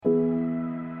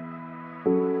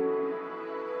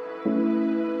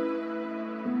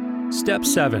Step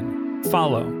 7.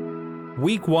 Follow.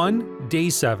 Week 1, Day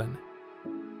 7.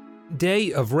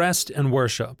 Day of Rest and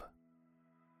Worship.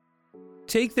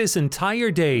 Take this entire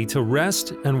day to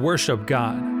rest and worship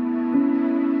God.